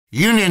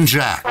Union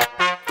Jack,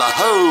 the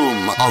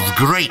home of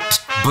great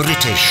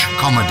British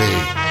comedy.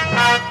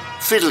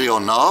 Fiddle your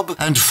knob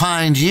and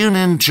find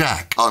Union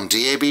Jack on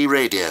DAB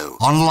Radio,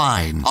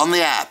 online, on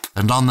the app,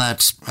 and on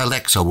that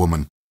Alexa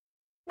woman.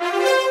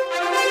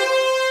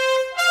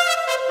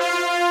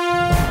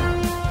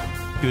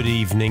 Good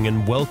evening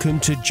and welcome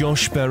to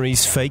Josh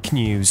Berry's Fake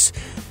News,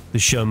 the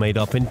show made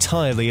up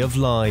entirely of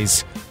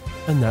lies.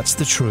 And that's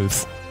the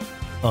truth.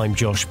 I'm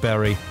Josh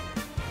Berry.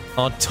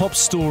 Our top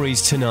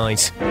stories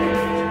tonight.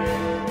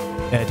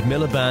 Ed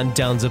Miliband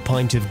downs a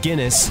pint of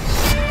Guinness.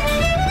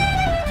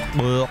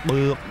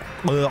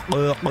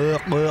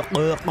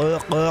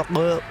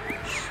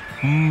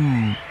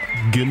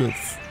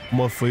 Guinness,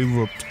 my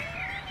favourite.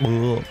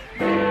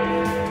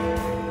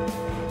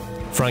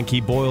 Frankie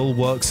Boyle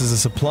works as a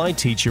supply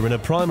teacher in a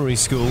primary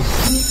school.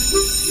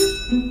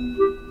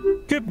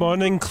 Good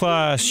morning,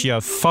 class, you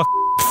fuck.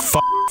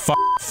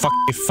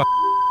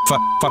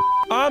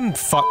 I'm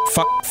fucking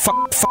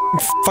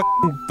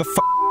the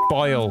fuck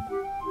Boyle.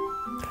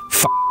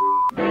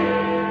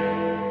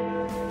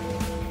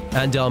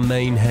 And our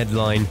main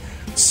headline,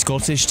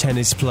 Scottish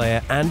tennis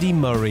player Andy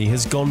Murray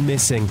has gone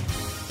missing.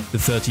 The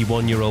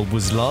 31-year-old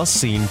was last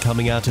seen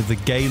coming out of the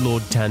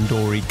Gaylord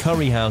Tandoori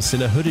Curry House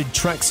in a hooded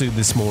tracksuit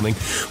this morning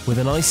with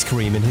an ice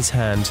cream in his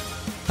hand.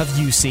 Have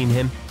you seen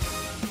him?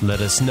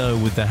 Let us know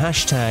with the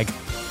hashtag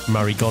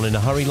Murray gone in a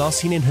hurry, last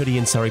seen in hoodie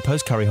in Surrey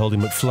post Curry holding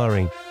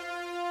McFlurry.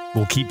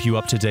 We'll keep you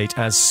up to date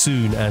as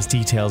soon as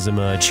details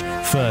emerge.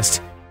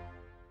 First,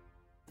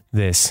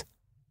 this.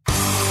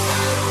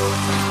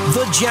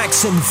 The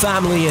Jackson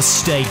Family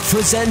Estate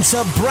presents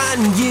a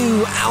brand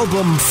new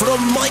album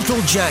from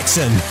Michael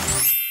Jackson,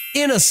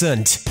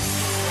 Innocent,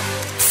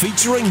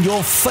 featuring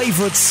your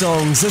favourite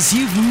songs as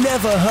you've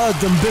never heard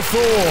them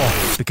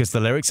before, because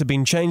the lyrics have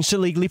been changed to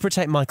legally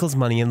protect Michael's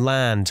money and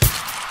land.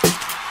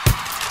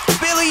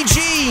 Billie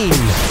Jean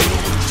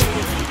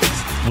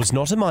was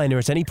not a minor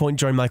at any point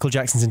during Michael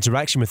Jackson's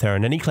interaction with her,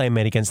 and any claim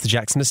made against the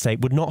Jackson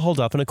estate would not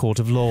hold up in a court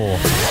of law.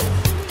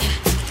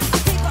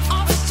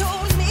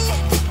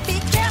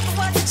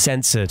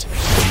 Censored.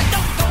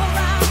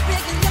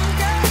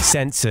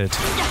 Censored.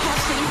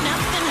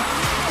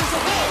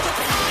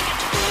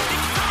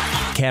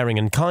 Caring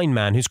and kind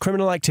man whose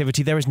criminal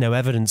activity there is no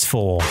evidence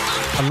for.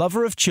 A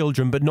lover of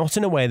children, but not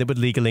in a way that would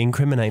legally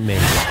incriminate me.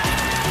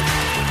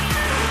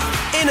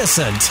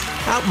 Innocent.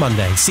 Out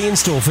Monday. See in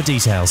store for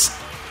details.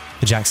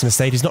 The Jackson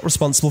estate is not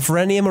responsible for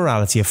any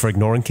immorality or for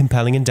ignoring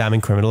compelling and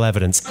damning criminal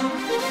evidence.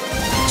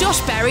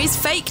 Josh Berry's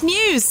Fake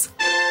News.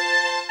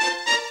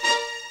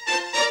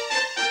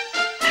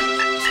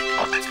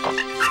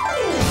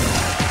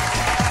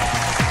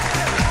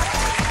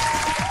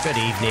 Good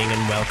evening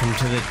and welcome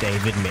to the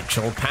David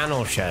Mitchell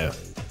Panel Show,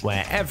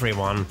 where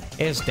everyone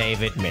is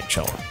David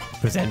Mitchell.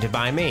 Presented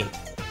by me,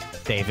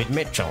 David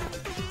Mitchell.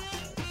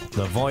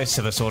 The voice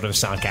of a sort of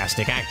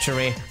sarcastic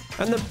actuary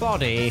and the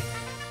body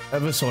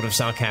of a sort of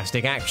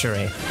sarcastic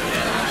actuary.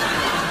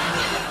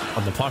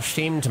 On the posh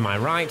team to my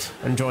right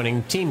and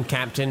joining team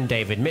captain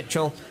David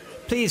Mitchell,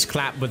 please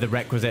clap with the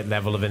requisite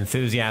level of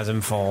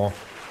enthusiasm for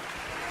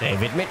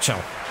David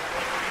Mitchell.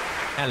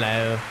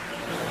 Hello.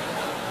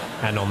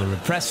 And on the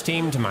repressed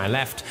team to my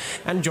left,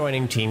 and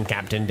joining team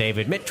captain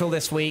David Mitchell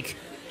this week,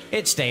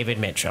 it's David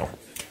Mitchell.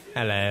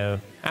 Hello,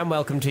 and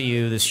welcome to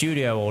you, the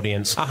studio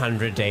audience,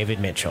 100 David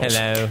Mitchells.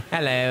 Hello,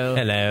 hello,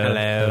 hello,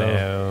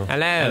 hello, hello,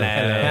 hello,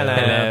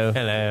 hello, hello, hello,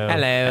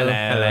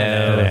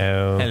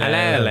 hello,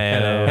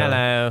 hello,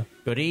 hello.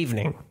 Good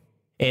evening.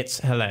 It's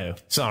hello.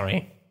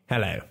 Sorry,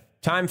 hello.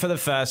 Time for the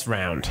first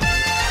round.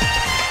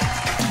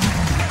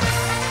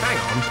 Hang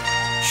on.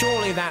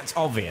 Surely that's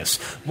obvious.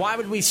 Why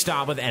would we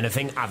start with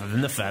anything other than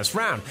the first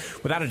round?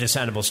 Without a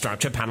discernible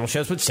structure, panel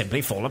shows would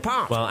simply fall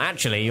apart. Well,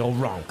 actually, you're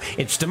wrong.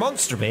 It's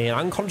demonstrably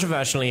and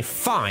uncontroversially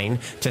fine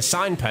to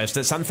signpost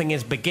that something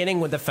is beginning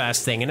with the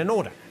first thing in an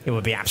order. It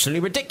would be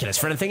absolutely ridiculous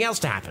for anything else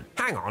to happen.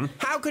 Hang on,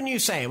 how can you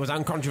say it was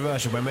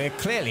uncontroversial when we're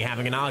clearly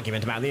having an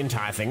argument about the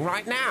entire thing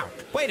right now?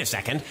 Wait a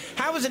second,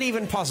 how is it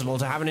even possible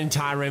to have an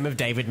entire room of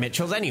David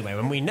Mitchells anyway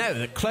when we know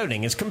that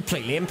cloning is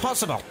completely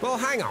impossible? Well,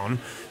 hang on,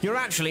 you're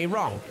actually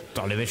wrong.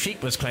 Dolly the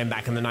Sheep was cloned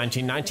back in the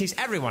 1990s,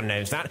 everyone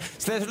knows that,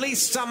 so there's at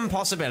least some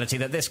possibility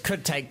that this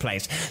could take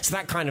place. So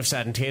that kind of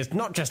certainty is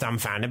not just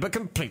unfounded, but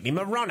completely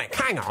moronic.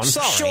 Hang on,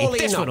 surely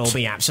this would all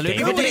be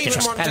absolutely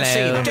ridiculous.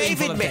 Hello,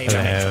 David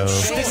Mitchell.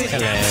 This is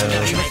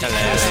absolutely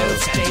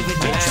ridiculous. David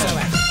Mitchell.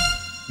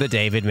 The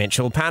David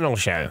Mitchell Panel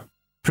Show.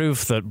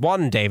 Proof that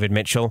one David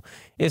Mitchell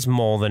is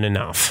more than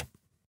enough.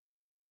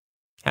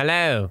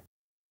 Hello.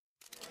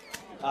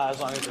 As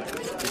long as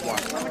it's warm.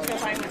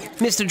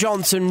 Mr.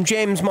 Johnson,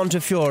 James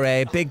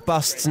Montefiore, Big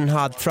Busts and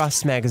Hard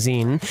Thrusts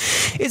magazine.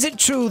 Is it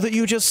true that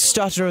you just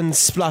stutter and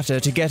splutter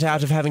to get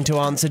out of having to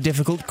answer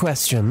difficult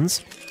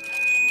questions?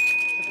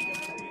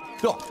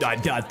 Hey,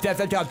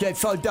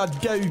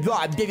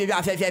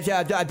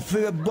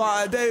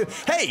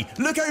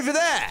 look over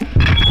there!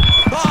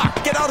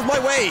 Get out of my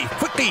way!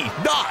 Quickly!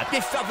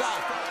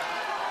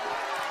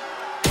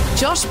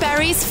 Josh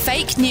Berry's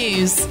Fake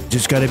News.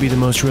 It's got to be the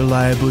most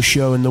reliable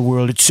show in the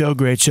world. It's so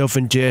great, so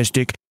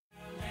fantastic.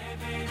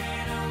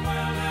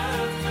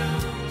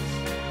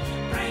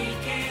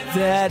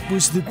 That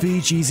was the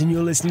Bee Gees, and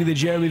you're listening to the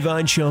Jeremy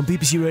Vine Show on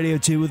BBC Radio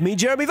 2 with me,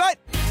 Jeremy Vine.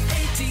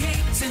 88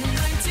 to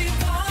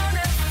 91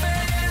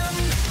 FM,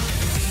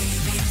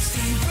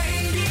 BBC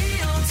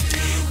Radio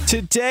 2.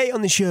 Today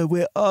on the show,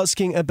 we're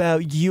asking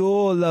about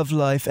your love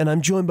life, and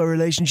I'm joined by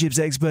relationships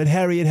expert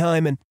Harriet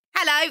Hyman.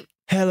 Hello.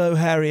 Hello,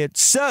 Harriet.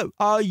 So,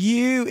 are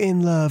you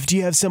in love? Do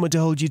you have someone to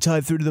hold you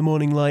tight through to the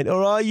morning light?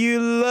 Or are you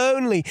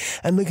lonely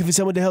and looking for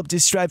someone to help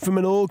distract from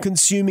an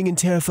all-consuming and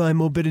terrifying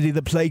morbidity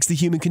that plagues the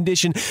human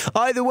condition?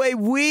 Either way,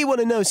 we want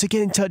to know, so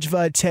get in touch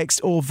via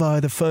text or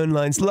via the phone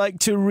lines, like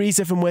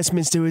Teresa from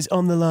Westminster, who is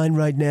on the line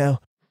right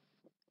now.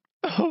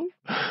 Oh,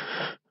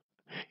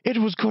 it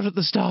was good at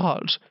the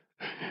start.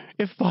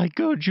 If by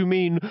good you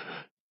mean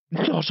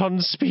not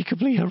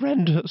unspeakably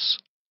horrendous.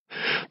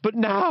 But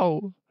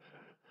now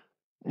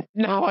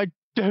I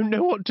don't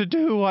know what to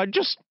do. I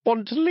just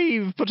want to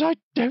leave, but I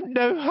don't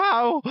know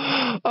how.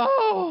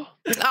 Oh,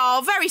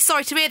 very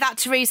sorry to hear that,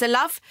 Teresa,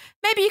 love.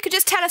 Maybe you could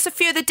just tell us a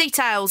few of the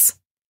details.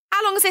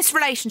 How long has this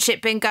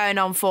relationship been going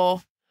on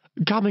for?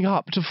 Coming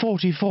up to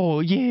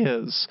 44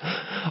 years.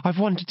 I've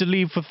wanted to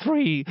leave for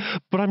 3,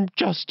 but I'm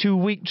just too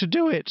weak to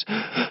do it.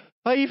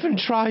 I even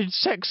tried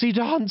sexy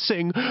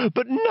dancing,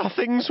 but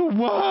nothing's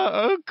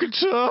worked.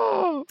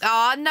 Oh,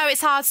 no,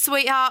 it's hard,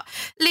 sweetheart.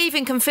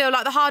 Leaving can feel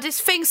like the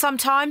hardest thing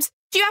sometimes.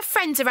 Do you have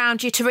friends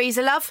around you,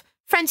 Teresa, love?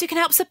 Friends who can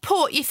help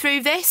support you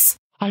through this?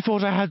 I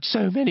thought I had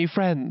so many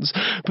friends,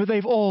 but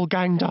they've all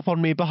ganged up on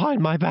me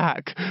behind my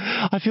back.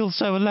 I feel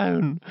so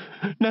alone.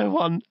 No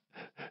one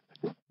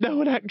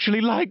actually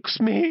likes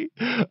me.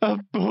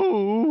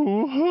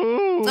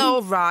 Boo-hoo.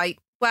 All right.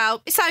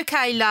 Well, it's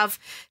okay, love.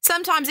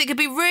 Sometimes it could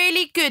be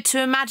really good to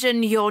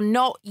imagine you're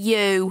not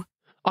you.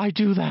 I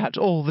do that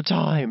all the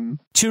time.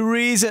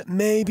 Teresa,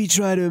 maybe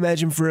try to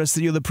imagine for us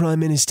that you're the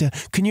Prime Minister.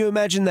 Can you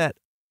imagine that?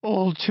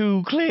 All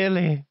too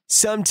clearly.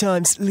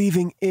 Sometimes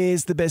leaving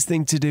is the best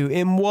thing to do,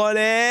 in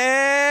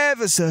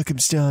whatever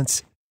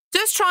circumstance.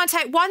 Just try and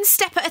take one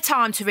step at a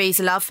time,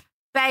 Teresa, love.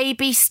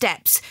 Baby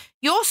steps.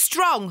 You're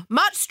strong,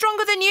 much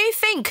stronger than you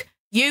think.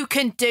 You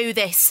can do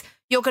this.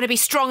 You're going to be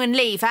strong and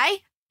leave, eh?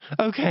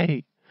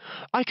 Okay,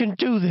 I can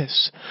do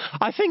this.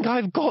 I think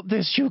I've got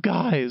this, you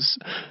guys.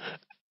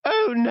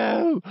 Oh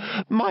no,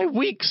 my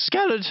weak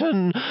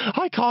skeleton.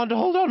 I can't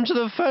hold on to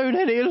the phone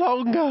any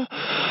longer.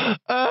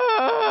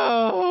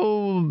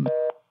 Oh.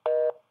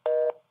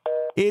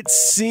 It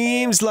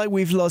seems like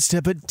we've lost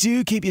her, but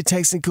do keep your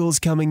texts and calls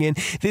coming in.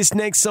 This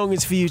next song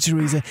is for you,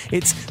 Teresa.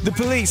 It's The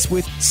Police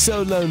with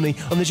So Lonely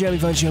on the Jeremy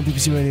Vine Show on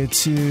BBC Radio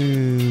 2.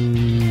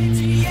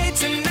 88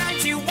 to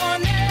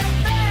 91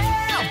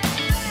 FM,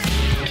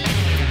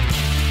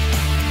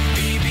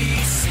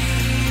 BBC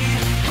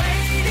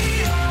Radio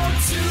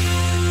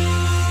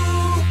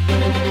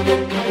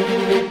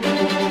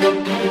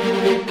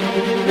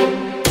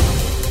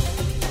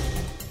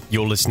 2.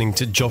 You're listening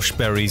to Josh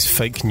Berry's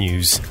Fake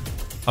News.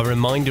 A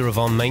reminder of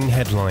our main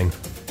headline.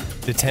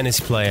 The tennis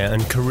player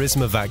and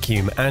charisma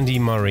vacuum Andy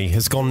Murray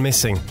has gone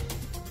missing.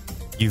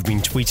 You've been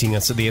tweeting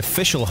us at the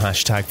official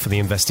hashtag for the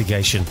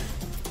investigation.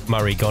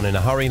 Murray gone in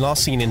a hurry,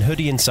 last seen in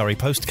hoodie and Surrey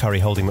post curry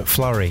holding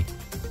McFlurry.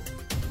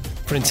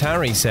 Prince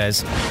Harry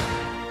says,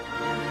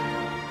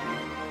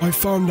 I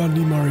found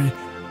Andy Murray.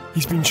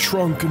 He's been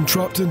shrunk and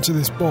trapped into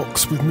this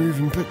box with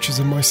moving pictures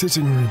in my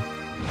sitting room.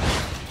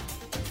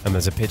 And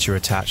there's a picture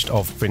attached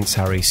of Prince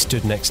Harry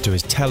stood next to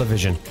his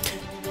television.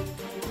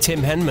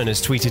 Tim Henman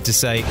has tweeted to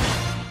say,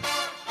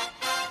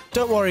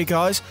 Don't worry,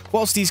 guys.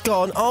 Whilst he's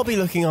gone, I'll be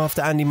looking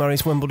after Andy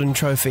Murray's Wimbledon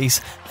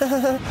trophies.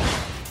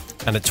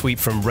 and a tweet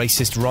from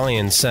racist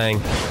Ryan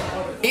saying,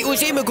 It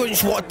was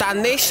immigrants what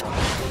done this.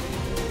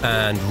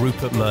 And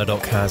Rupert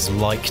Murdoch has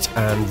liked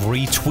and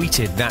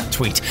retweeted that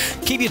tweet.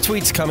 Keep your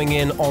tweets coming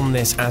in on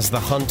this as the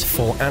hunt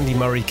for Andy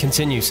Murray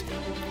continues.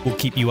 We'll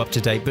keep you up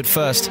to date, but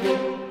first,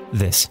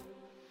 this.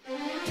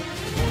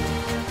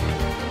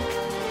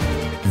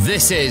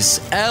 This is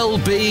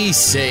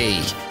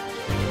LBC,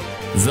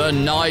 The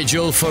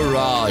Nigel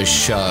Farage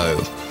Show.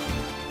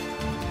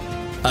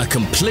 A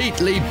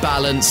completely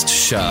balanced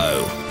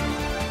show.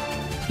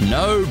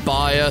 No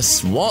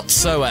bias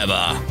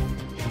whatsoever.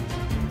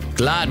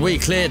 Glad we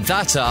cleared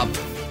that up.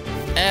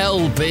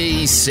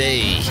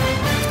 LBC.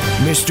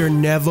 Mr.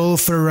 Neville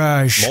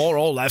Farage. More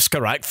or less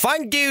correct.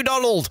 Thank you,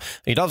 Donald.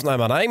 He does know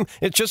my name.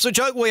 It's just a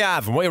joke we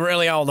have, and we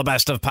really are the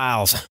best of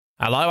pals.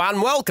 Hello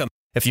and welcome,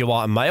 if you're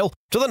white and male,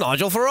 to the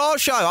Nigel Farage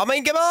Show. I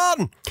mean, come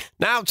on!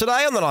 Now,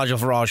 today on the Nigel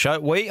Farage Show,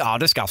 we are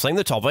discussing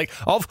the topic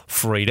of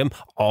freedom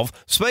of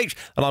speech.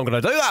 And I'm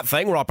going to do that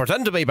thing where I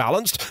pretend to be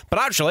balanced, but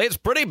actually it's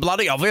pretty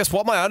bloody obvious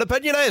what my own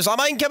opinion is. I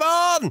mean, come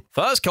on!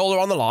 First caller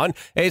on the line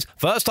is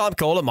first-time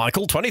caller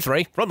Michael,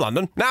 23, from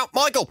London. Now,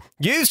 Michael,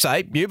 you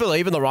say you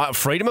believe in the right of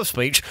freedom of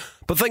speech,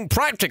 but think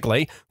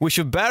practically we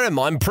should bear in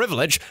mind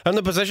privilege and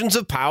the positions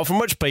of power from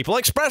which people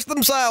express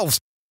themselves.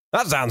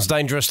 That sounds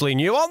dangerously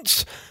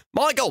nuanced.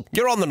 Michael,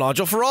 you're on the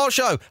Nigel Farage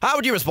show. How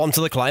would you respond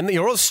to the claim that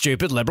you're a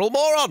stupid liberal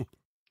moron?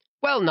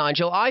 Well,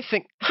 Nigel, I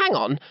think... Hang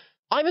on.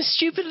 I'm a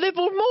stupid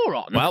liberal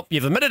moron? Well,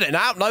 you've admitted it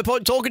now. No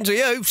point talking to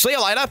you. See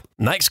you later.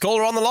 Next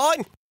caller on the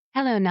line.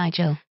 Hello,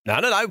 Nigel. No.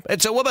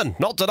 It's a woman.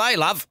 Not today,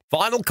 love.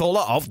 Final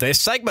caller of this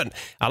segment.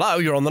 Hello,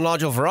 you're on the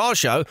Nigel Farage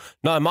show.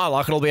 No, my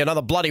luck, it'll be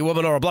another bloody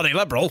woman or a bloody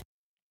liberal.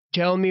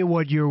 Tell me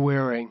what you're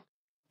wearing.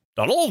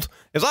 Donald,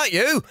 is that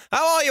you?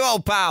 How are you,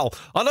 old pal?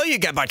 I know you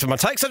get back to my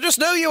text. I just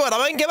knew you would.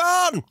 I mean, come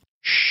on.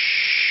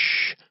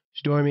 Shh.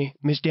 Stormy,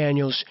 Miss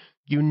Daniels,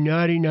 you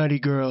naughty, naughty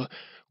girl.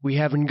 We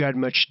haven't got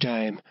much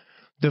time.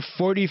 The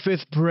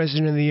 45th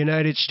President of the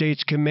United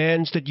States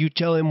commands that you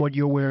tell him what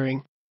you're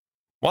wearing.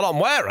 What I'm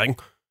wearing?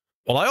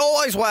 Well, I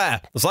always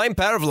wear the same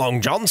pair of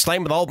long johns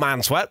stained with old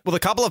man sweat with a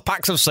couple of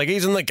packs of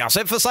ciggies and the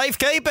gusset for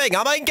safekeeping.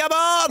 I mean, come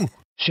on!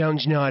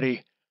 Sounds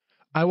naughty.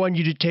 I want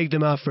you to take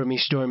them off for me,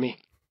 Stormy.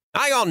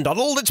 Hang on,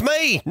 Donald, it's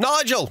me,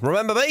 Nigel.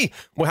 Remember me?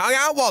 We hung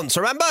out once,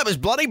 remember? It was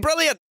bloody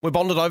brilliant. We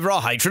bonded over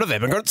our hatred of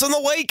immigrants in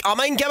the week. I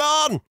mean, come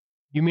on!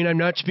 You mean I'm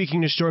not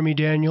speaking to Stormy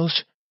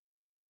Daniels?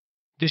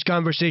 This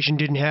conversation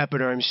didn't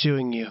happen or I'm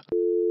suing you.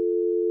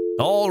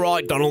 All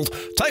right, Donald.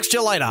 Text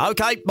you later,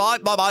 okay? Bye.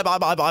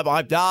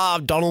 Ah,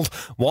 Donald,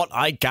 what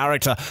a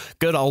character.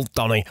 Good old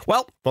Donny.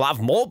 Well, we'll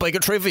have more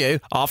bigotry for you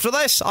after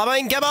this. I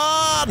mean, come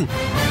on!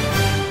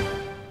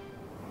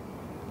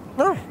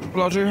 Oh,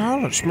 bloody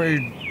hell, it's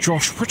me,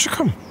 Josh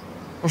Whitcomb.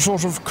 A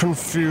sort of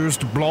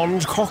confused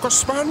blonde cocker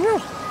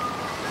spaniel.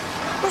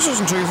 This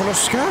isn't even a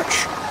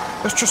sketch.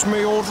 It's just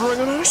me ordering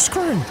an ice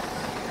cream.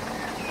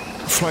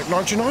 Flake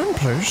 99,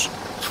 please.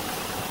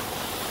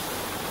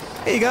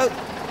 Here you go.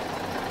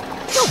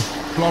 Oh,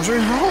 bloody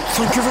hell,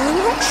 thank you very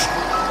much.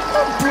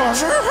 Oh,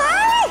 bloody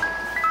hell!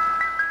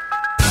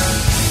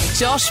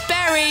 Josh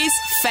Berry's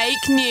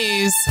Fake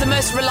News, the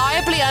most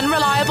reliably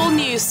unreliable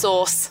news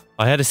source.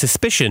 I had a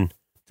suspicion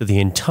that the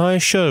entire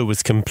show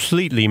was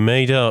completely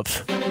made up.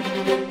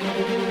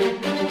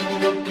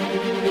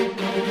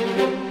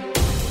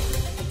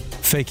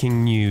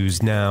 Faking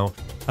news now.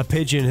 A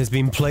pigeon has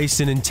been placed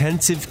in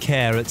intensive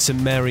care at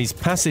St Mary's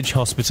Passage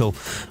Hospital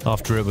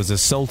after it was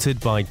assaulted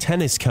by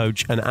tennis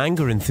coach and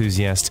anger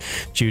enthusiast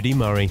Judy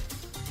Murray.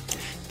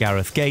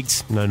 Gareth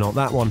Gates, no, not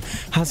that one,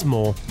 has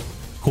more.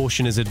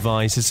 Caution is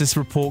advised as this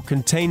report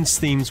contains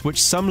themes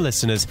which some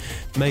listeners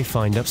may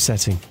find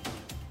upsetting.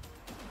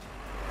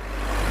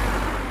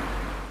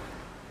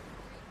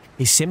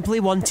 He simply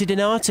wanted an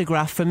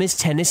autograph from his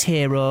tennis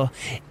hero.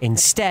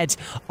 Instead,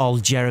 all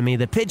Jeremy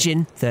the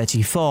Pigeon,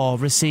 34,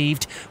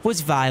 received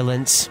was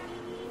violence.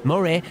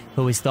 Murray,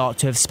 who is thought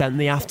to have spent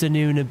the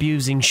afternoon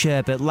abusing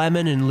Sherbet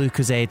Lemon and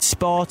Lucozade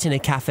Sport in a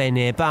cafe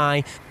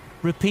nearby,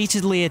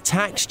 repeatedly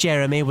attacked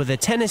Jeremy with a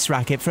tennis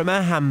racket from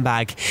her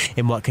handbag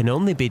in what can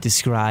only be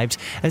described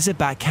as a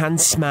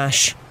backhand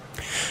smash.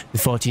 The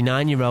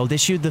 49-year-old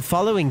issued the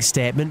following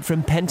statement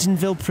from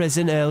Pentonville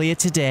Prison earlier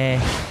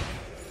today.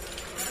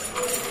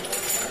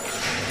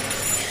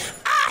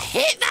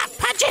 Hit that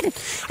pigeon,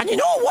 and you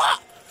know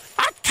what?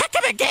 I'll kick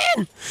him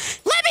again.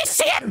 Let me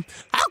see him.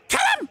 I'll kill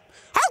him.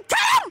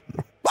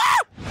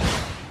 Woo!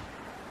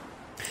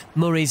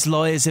 Murray's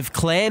lawyers have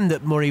claimed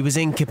that Murray was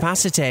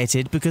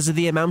incapacitated because of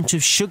the amount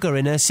of sugar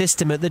in her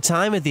system at the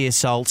time of the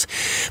assault,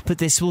 but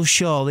this will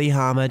surely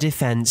harm her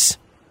defence.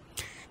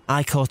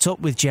 I caught up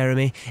with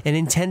Jeremy in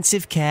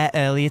intensive care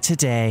earlier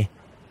today.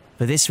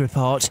 For this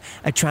report,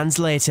 a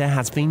translator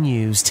has been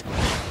used.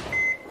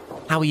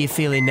 How are you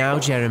feeling now,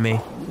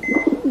 Jeremy?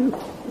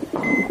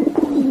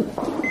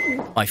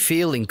 I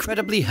feel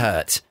incredibly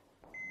hurt.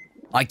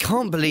 I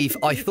can't believe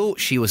I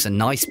thought she was a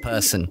nice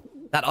person,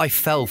 that I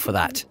fell for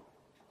that.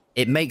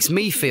 It makes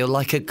me feel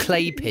like a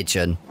clay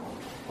pigeon.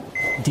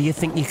 Do you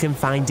think you can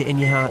find it in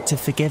your heart to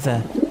forgive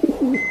her?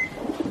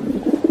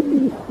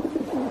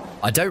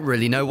 I don't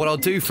really know what I'll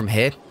do from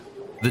here.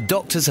 The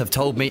doctors have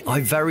told me I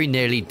very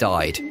nearly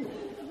died.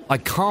 I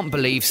can't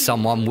believe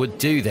someone would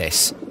do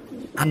this,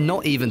 and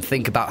not even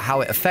think about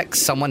how it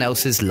affects someone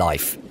else's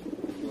life.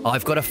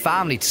 I've got a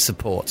family to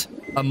support,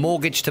 a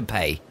mortgage to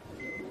pay.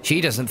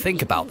 She doesn't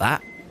think about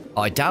that.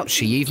 I doubt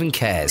she even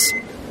cares.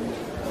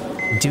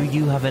 Do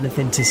you have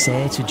anything to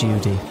say to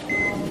Judy?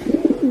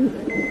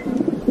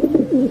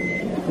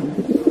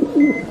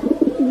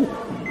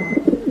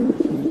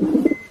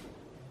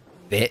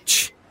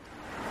 Bitch.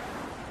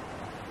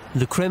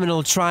 The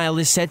criminal trial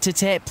is said to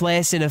take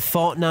place in a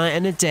fortnight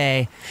and a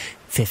day.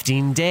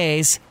 15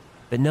 days,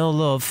 but no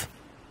love.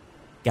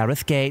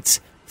 Gareth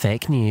Gates,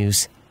 Fake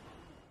News.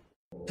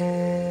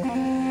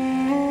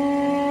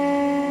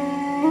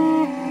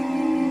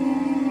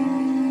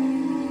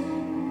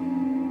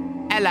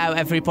 Hello,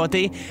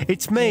 everybody.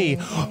 It's me,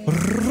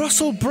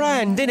 Russell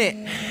Brand,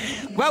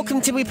 innit?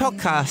 Welcome to my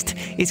podcast.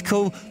 It's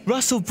called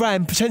Russell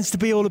Brand Pretends to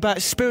Be All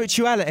About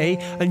Spirituality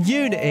and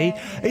Unity,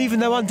 even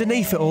though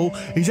underneath it all,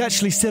 he's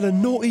actually still a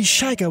naughty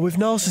shagger with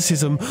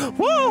narcissism.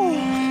 Whoa!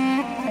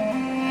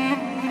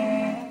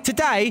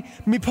 Today,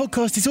 my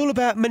podcast is all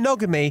about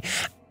monogamy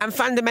And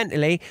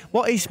fundamentally,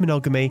 what is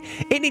monogamy?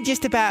 Isn't it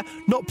just about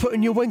not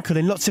putting your winkle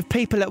in lots of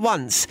people at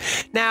once?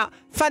 Now,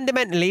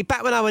 fundamentally,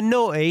 back when I was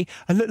naughty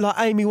and looked like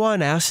Amy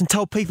Winehouse and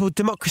told people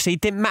democracy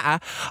didn't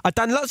matter, I'd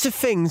done lots of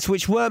things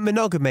which weren't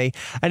monogamy,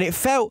 and it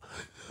felt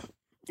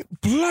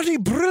bloody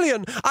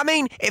brilliant. I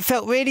mean, it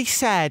felt really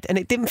sad, and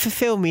it didn't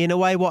fulfil me in a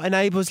way what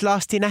enables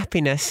lasting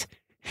happiness.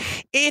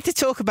 Here to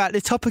talk about the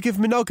topic of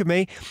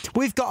monogamy,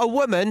 we've got a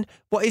woman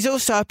what is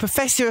also a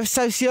professor of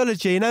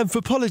sociology and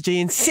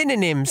anthropology and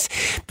synonyms,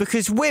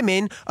 because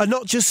women are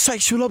not just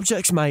sexual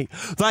objects, mate.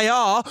 They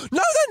are... No,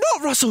 they're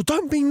not, Russell.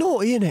 Don't be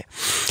naughty, innit?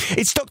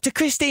 It's Dr.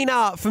 Christine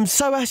Hart from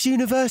SOAS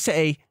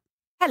University.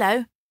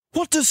 Hello.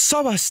 What does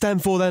SOAS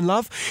stand for then,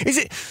 love? Is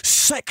it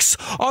sex,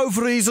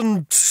 ovaries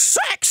and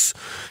sex?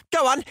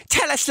 Go on,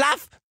 tell us,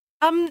 love.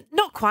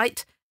 Not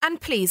quite.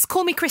 And please,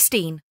 call me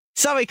Christine.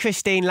 Sorry,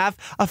 Christine, love.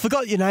 I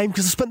forgot your name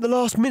because I spent the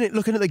last minute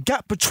looking at the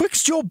gap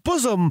betwixt your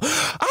bosom. How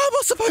am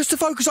I supposed to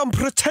focus on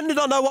pretending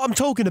I know what I'm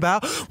talking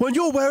about when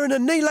you're wearing a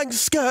knee-length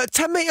skirt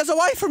 10 metres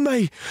away from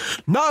me?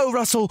 No,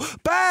 Russell.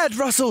 Bad,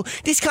 Russell.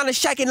 This kind of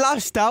shagging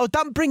lifestyle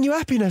don't bring you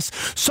happiness.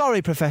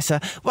 Sorry,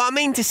 Professor. What I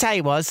mean to say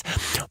was,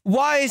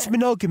 why is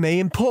monogamy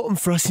important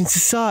for us in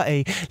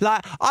society?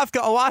 Like, I've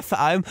got a wife at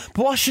home,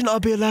 but why shouldn't I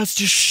be allowed to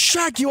just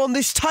shag you on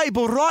this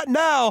table right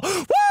now?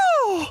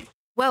 Woo!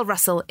 Well,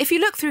 Russell, if you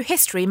look through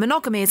history,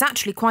 monogamy is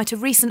actually quite a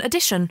recent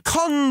addition.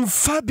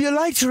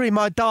 Confabulatory,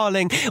 my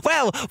darling.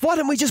 Well, why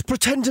don't we just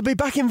pretend to be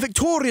back in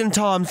Victorian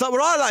times, like where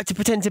I like to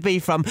pretend to be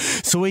from,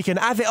 so we can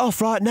have it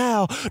off right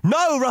now?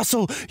 No,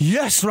 Russell.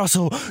 Yes,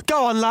 Russell.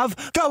 Go on, love.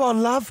 Go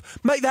on, love.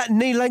 Make that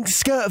knee-length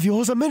skirt of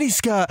yours a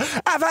mini-skirt.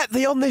 Have at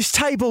thee on this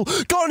table.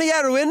 Got any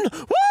heroin?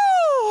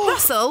 Woo!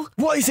 Russell!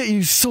 What is it,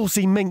 you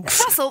saucy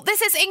minx? Russell,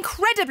 this is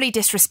incredibly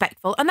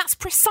disrespectful, and that's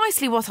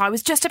precisely what I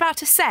was just about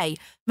to say.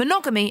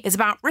 Monogamy is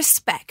about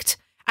respect,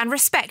 and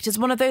respect is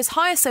one of those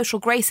higher social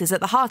graces at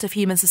the heart of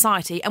human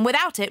society, and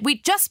without it,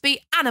 we'd just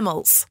be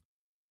animals.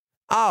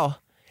 Oh,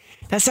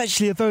 that's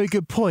actually a very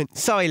good point.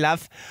 Sorry,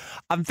 love.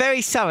 I'm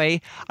very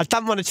sorry. I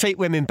don't want to treat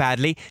women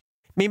badly.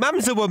 Me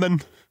mum's a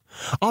woman.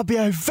 I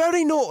behave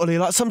very naughtily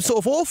like some sort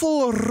of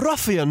awful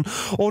ruffian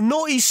or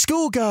naughty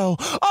schoolgirl.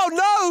 Oh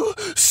no!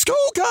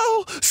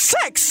 Schoolgirl!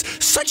 Sex!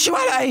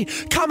 Sexuality!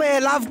 Come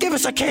here, love, give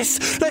us a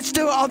kiss. Let's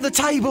do it on the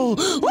table.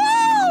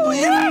 Woo!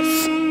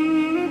 Yes!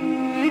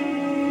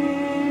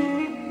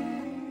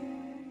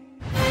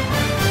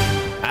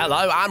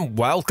 Hello and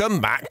welcome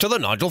back to the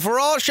Nigel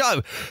Farage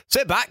Show.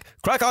 Sit back,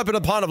 crack open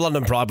a pint of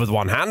London Pride with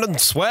one hand and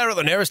swear at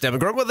the nearest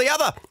immigrant with the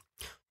other.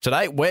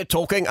 Today, we're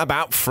talking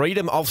about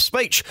freedom of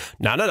speech.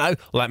 No,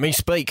 let me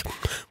speak.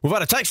 We've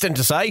had a text in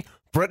to say,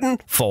 Britain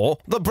for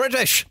the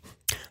British.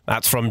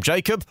 That's from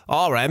Jacob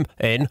RM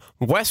in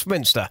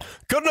Westminster.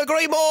 Couldn't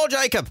agree more,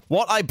 Jacob.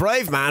 What a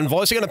brave man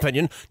voicing an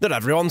opinion that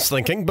everyone's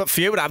thinking, but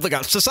few would have the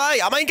guts to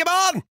say. I mean, come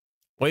on!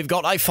 We've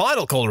got a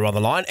final caller on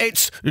the line.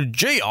 It's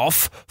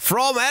Geoff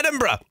from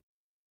Edinburgh.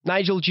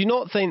 Nigel, do you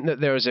not think that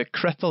there is a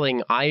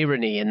crippling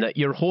irony in that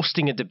you're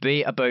hosting a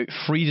debate about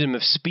freedom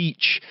of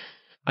speech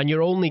and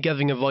you're only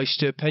giving a voice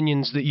to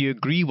opinions that you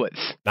agree with?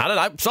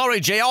 No. Sorry,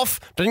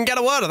 Geoff. Didn't get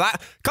a word of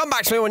that. Come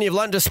back to me when you've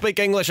learned to speak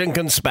English and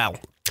can spell.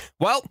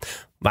 Well,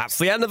 that's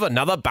the end of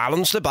another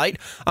balanced debate.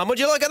 And would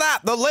you look at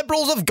that? The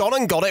Liberals have gone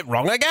and got it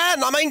wrong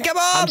again. I mean, come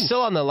on! I'm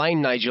still on the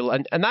line, Nigel,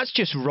 and that's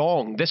just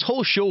wrong. This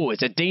whole show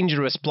is a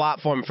dangerous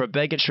platform for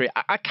bigotry.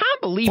 I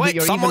can't believe that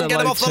you're even allowed to talk about these ideas. Someone get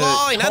him off the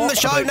line! End the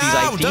show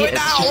now! Do it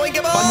now! It's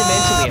Come on!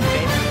 fundamentally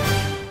offensive.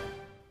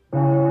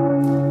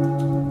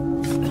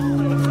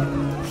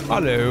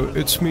 Hello,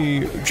 it's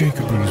me,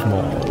 Jacob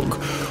Rees-Mogg,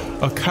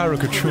 a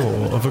caricature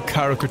of a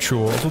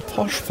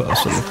posh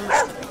person.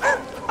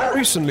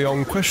 Recently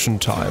on Question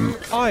Time,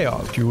 I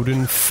argued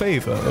in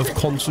favour of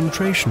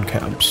concentration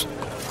camps.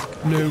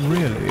 No,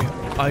 really,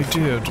 I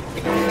did.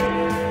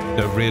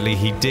 No, really,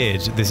 he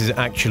did. This is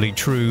actually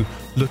true.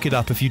 Look it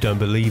up if you don't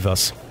believe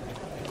us.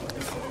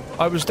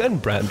 I was then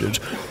branded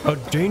a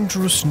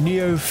dangerous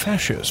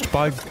neo-fascist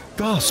by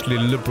ghastly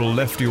liberal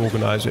lefty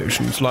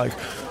organisations like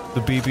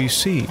the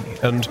BBC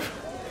and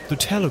the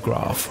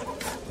Telegraph.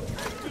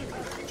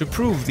 To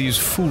prove these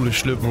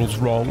foolish liberals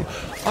wrong,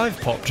 I've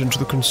popped into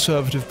the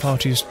Conservative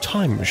Party's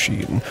time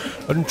machine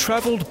and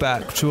travelled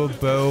back to a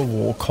Boer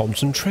War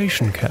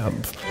concentration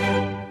camp.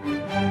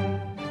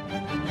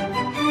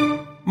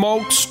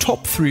 Mogg's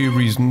top 3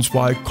 reasons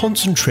why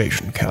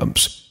concentration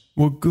camps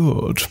were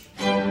good.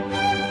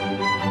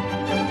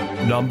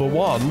 Number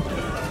 1,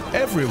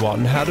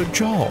 everyone had a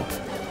job.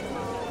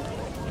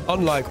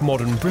 Unlike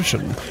modern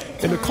Britain,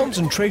 in a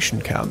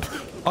concentration camp,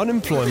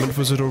 unemployment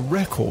was at a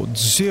record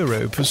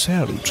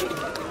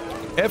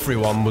 0%.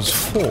 Everyone was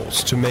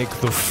forced to make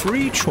the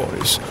free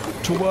choice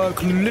to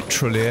work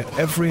literally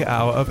every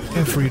hour of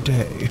every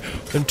day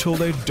until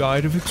they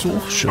died of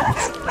exhaustion.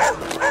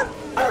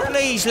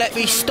 Please let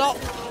me stop.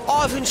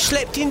 I haven't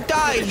slept in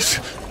days.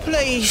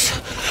 Please.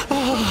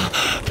 Oh,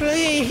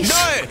 please.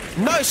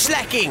 No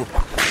slacking.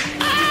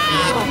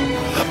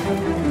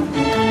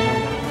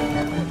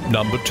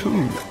 Number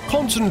 2,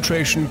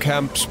 concentration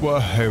camps were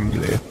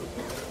homely.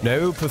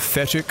 No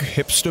pathetic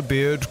hipster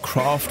beard,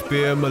 craft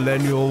beer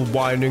millennial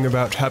whining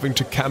about having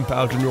to camp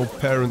out in your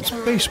parents'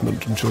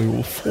 basement until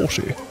you're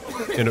 40.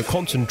 In a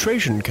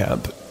concentration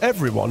camp,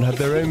 everyone had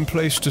their own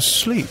place to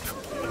sleep,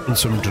 and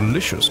some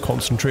delicious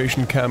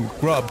concentration camp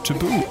grub to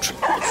boot.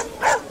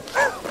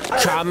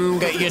 Come,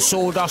 get your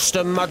sawdust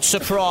and mud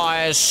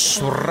surprise.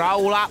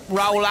 Roll up,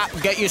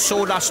 get your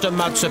sawdust and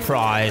mud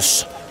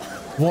surprise.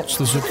 What's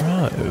the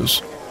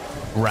surprise?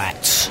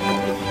 Rats.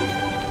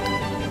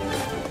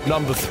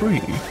 Number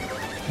 3.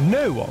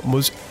 No one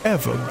was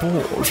ever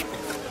bored.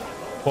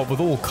 What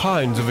with all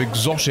kinds of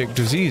exotic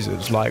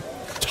diseases like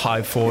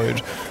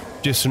typhoid,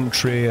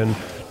 dysentery and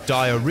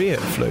diarrhea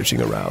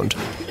floating around,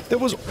 there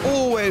was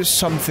always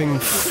something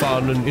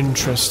fun and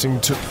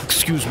interesting to...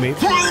 Excuse me.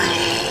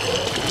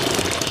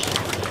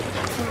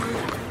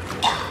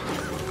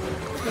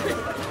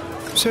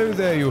 So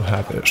there you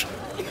have it.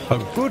 A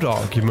good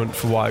argument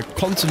for why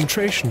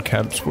concentration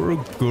camps were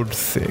a good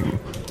thing.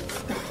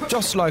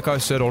 Just like I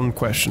said on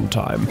Question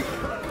Time,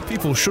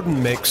 people shouldn't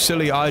make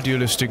silly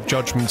idealistic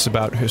judgments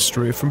about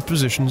history from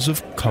positions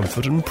of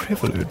comfort and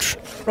privilege.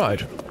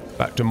 Right,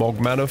 back to Mog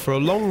Manor for a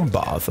long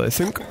bath, I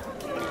think.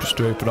 Just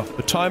to open up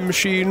the time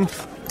machine.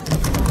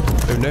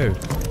 Oh no,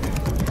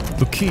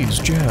 the key's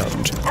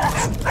jammed.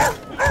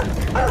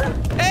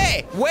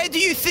 Hey, where do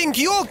you think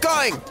you're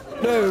going?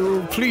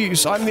 No,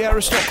 please, I'm the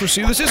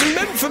aristocracy. This isn't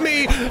meant for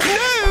me.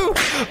 No!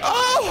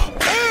 Oh!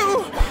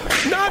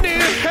 Nanny,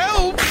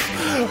 help!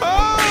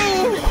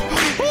 Oh,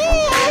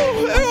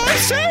 I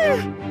say!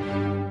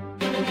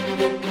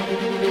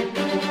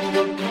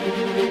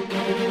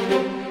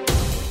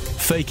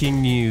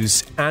 Faking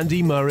news.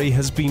 Andy Murray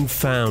has been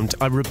found.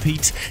 I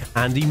repeat,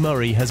 Andy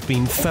Murray has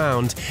been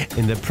found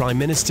in the Prime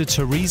Minister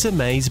Theresa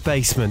May's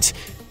basement.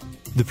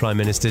 The Prime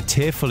Minister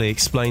tearfully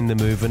explained the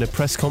move in a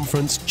press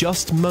conference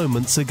just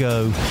moments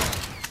ago.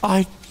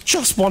 I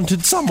just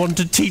wanted someone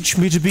to teach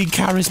me to be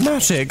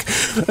charismatic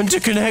and to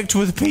connect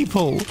with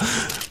people.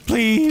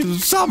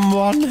 Please,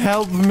 someone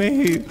help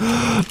me.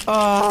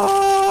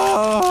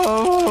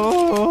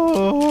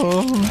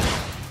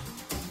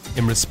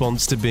 In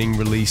response to being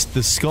released,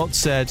 the Scot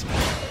said,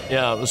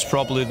 "Yeah, it was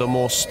probably the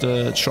most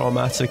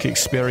traumatic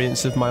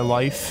experience of my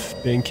life,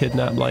 being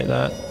kidnapped like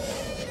that.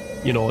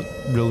 You know, I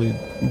really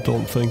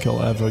don't think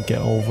I'll ever get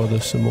over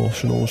this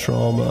emotional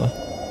trauma."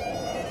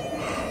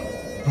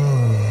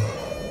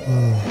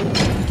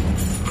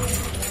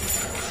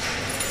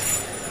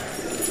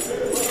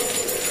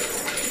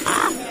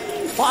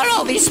 What are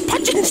all these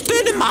pigeons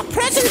doing in my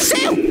prison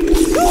cell?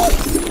 No!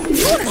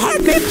 Don't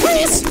hurt me,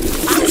 please!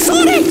 I'm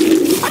sorry!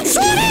 I'm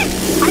sorry!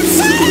 I'm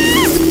sorry!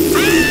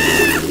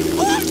 Ah!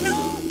 Oh, no!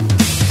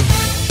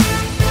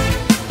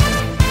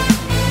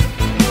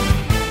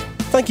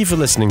 Thank you for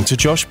listening to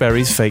Josh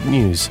Berry's Fake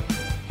News.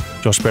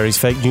 Josh Berry's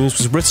Fake News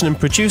was written and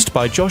produced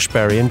by Josh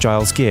Berry and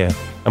Giles Gear,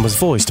 and was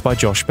voiced by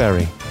Josh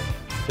Berry.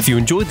 If you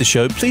enjoyed the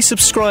show, please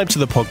subscribe to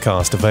the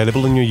podcast,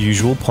 available in your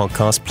usual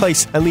podcast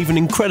place, and leave an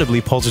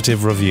incredibly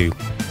positive review.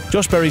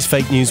 Josh Berry's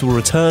Fake News will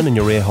return in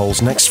your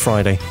earholes next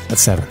Friday at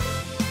 7.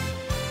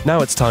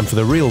 Now it's time for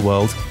the real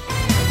world,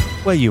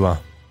 where you are.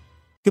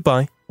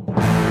 Goodbye.